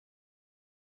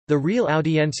The Real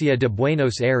Audiencia de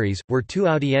Buenos Aires, were two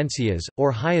audiencias,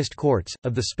 or highest courts,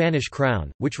 of the Spanish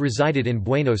crown, which resided in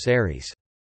Buenos Aires.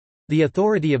 The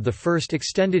authority of the first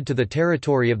extended to the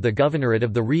territory of the Governorate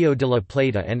of the Rio de la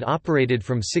Plata and operated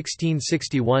from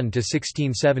 1661 to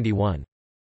 1671.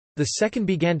 The second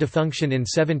began to function in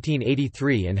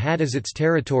 1783 and had as its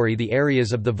territory the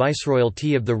areas of the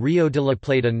Viceroyalty of the Rio de la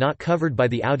Plata not covered by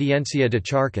the Audiencia de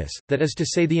Charcas, that is to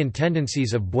say the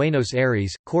intendancies of Buenos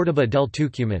Aires, Córdoba del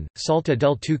Tucumán, Salta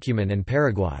del Tucumán and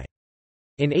Paraguay.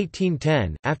 In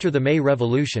 1810, after the May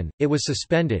Revolution, it was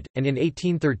suspended, and in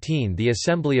 1813 the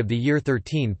Assembly of the Year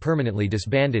 13 permanently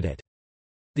disbanded it.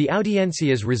 The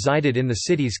audiencias resided in the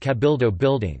city's Cabildo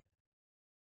building.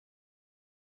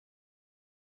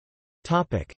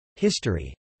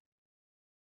 History.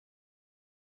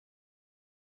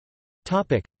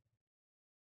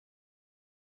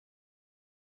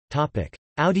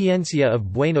 Audiencia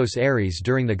of Buenos Aires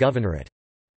during the Governorate.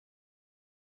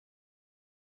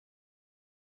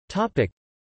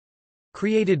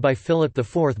 Created by Philip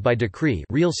IV by decree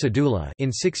Real Cedula in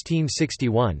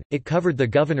 1661, it covered the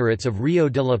governorates of Rio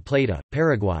de la Plata,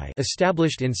 Paraguay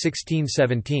established in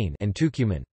 1617 and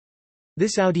Tucumán.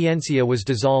 This audiencia was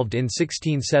dissolved in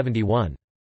 1671.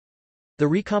 The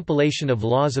recompilation of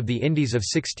laws of the Indies of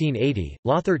 1680,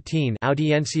 Law 13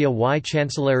 Audiencia y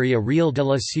Chancillería Real de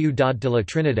la Ciudad de la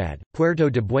Trinidad, Puerto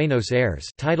de Buenos Aires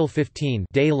Title 15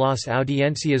 de las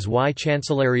Audiencias y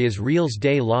Chancillerías Reales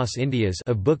de las Indias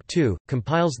of Book 2,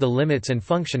 compiles the limits and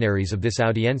functionaries of this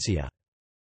audiencia.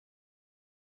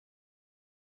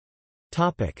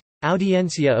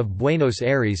 Audiencia of Buenos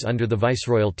Aires under the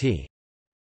Viceroyalty.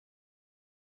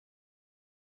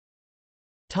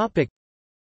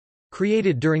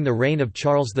 Created during the reign of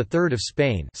Charles III of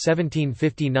Spain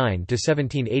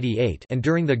 (1759–1788) and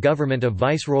during the government of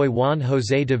Viceroy Juan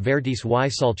José de Vertis y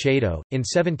Salcedo, in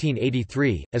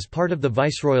 1783, as part of the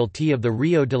Viceroyalty of the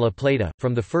Rio de la Plata,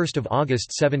 from 1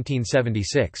 August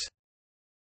 1776.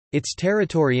 Its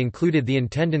territory included the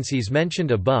intendancies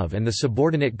mentioned above and the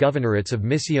subordinate governorates of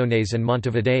Misiones and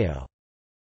Montevideo.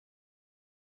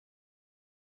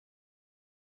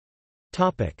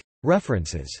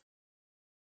 References.